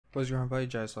What's going on, buddy?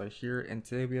 Jazzlight here, and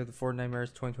today we have the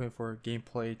Fortnitemares 2024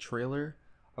 gameplay trailer.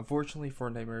 Unfortunately,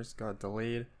 Fortnitemares got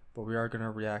delayed, but we are going to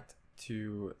react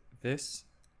to this.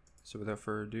 So without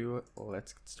further ado,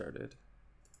 let's get started.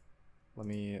 Let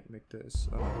me make this.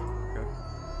 Okay.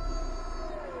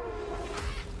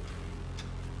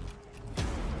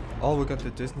 Oh, we got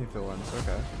the Disney villains.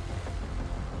 Okay.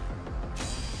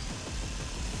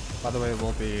 By the way, it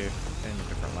will be in a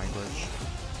different language.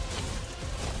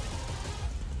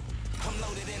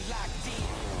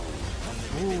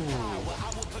 Ooh.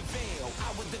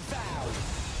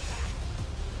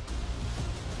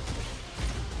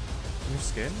 New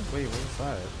skin? Wait, what is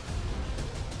that?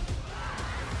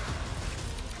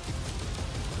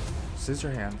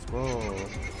 Scissor hands. Whoa.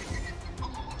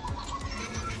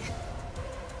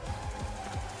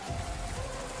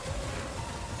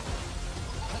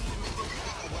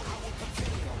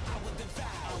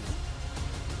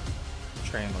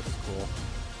 Train looks cool.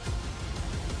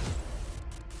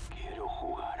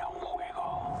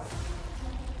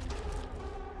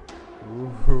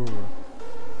 Ooh.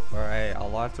 Alright, a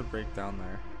lot to break down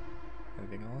there.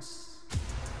 Anything else?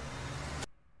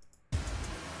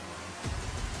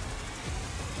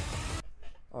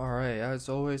 Alright, as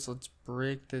always, let's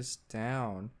break this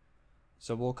down.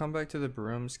 So we'll come back to the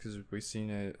brooms because we've seen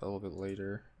it a little bit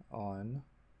later on.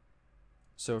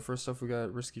 So first off, we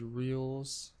got Risky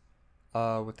Reels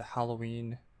with the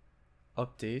Halloween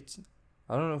update.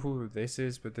 I don't know who this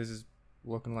is, but this is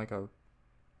looking like a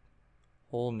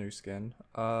whole new skin.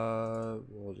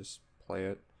 We'll just play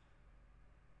it.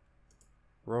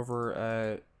 Rover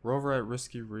at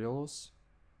Risky Reels,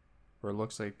 where it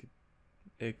looks like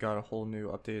it got a whole new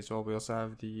update as well. We also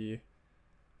have the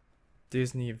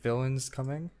Disney villains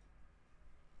coming,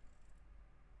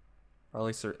 or at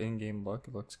least their in-game look.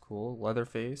 It looks cool.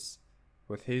 Leatherface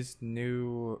with his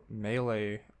new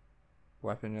melee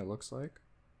weapon, it looks like,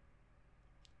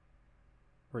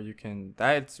 where you can.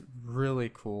 That's really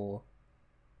cool.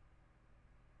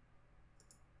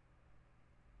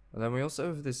 And then we also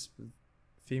have this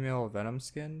female Venom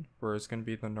skin, where it's going to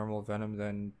be the normal Venom,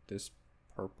 then this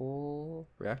purple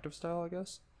reactive style, I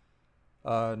guess.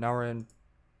 Now we're in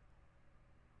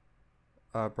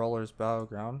Brawler's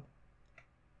Battleground.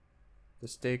 The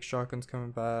Stake Shotgun's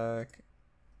coming back.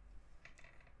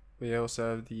 We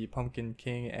also have the Pumpkin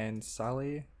King and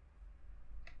Sally.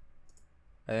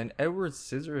 And Edward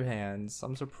Scissorhands,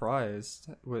 I'm surprised,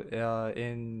 with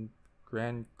in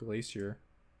Grand Glacier.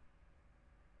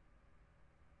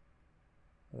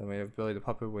 And then we have Billy the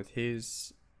Puppet with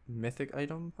his mythic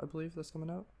item, I believe, that's coming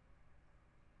out.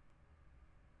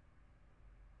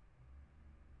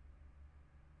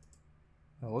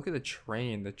 Now look at the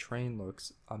train. The train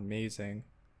looks amazing.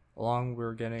 Along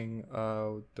we're getting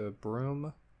the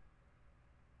broom.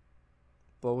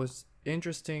 But what's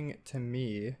interesting to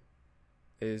me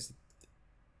is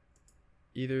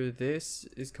either this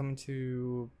is coming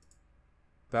to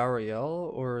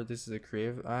Barriel or this is a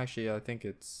creative. Actually, I think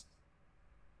it's.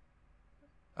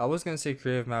 I was gonna say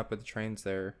creative map, but the train's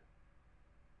there.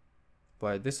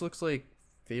 But this looks like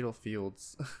Fatal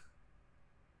Fields.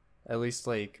 At least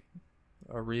like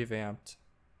a revamped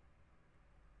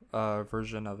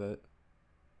version of it.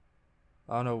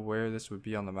 I don't know where this would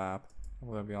be on the map, I'm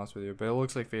gonna be honest with you, but it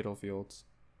looks like Fatal Fields.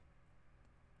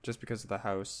 Just because of the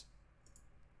house.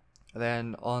 And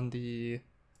then on the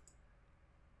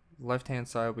left hand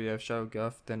side we have Shadow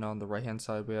Guff, then on the right hand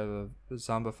side we have a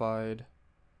zombified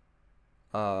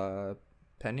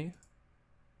Penny.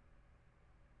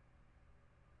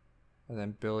 And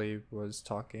then Billy was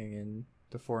talking in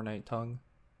the Fortnite tongue.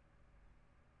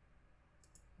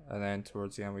 And then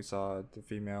towards the end we saw the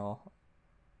female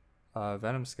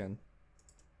Venom skin.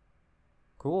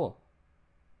 Cool.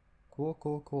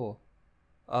 Cool.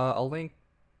 I'll link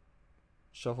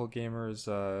Shuffle Gamer's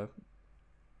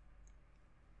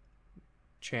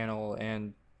channel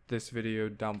and this video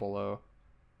down below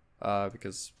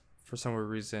because for some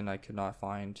reason I could not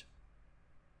find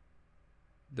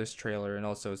this trailer, and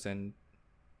also it's in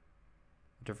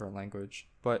a different language.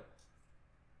 But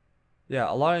yeah,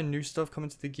 a lot of new stuff coming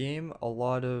to the game, a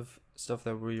lot of stuff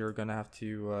that we are gonna have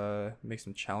to make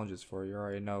some challenges for. You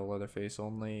already know, Leatherface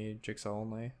only, Jigsaw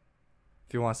only.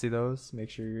 If you want to see those, make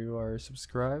sure you are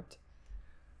subscribed.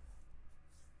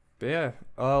 But yeah,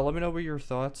 let me know what your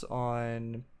thoughts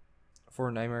on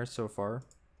Fortnitemares so far,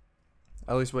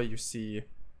 at least what you see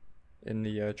in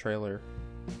the trailer.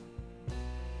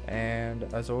 And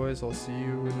as always, I'll see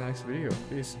you in the next video.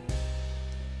 Peace.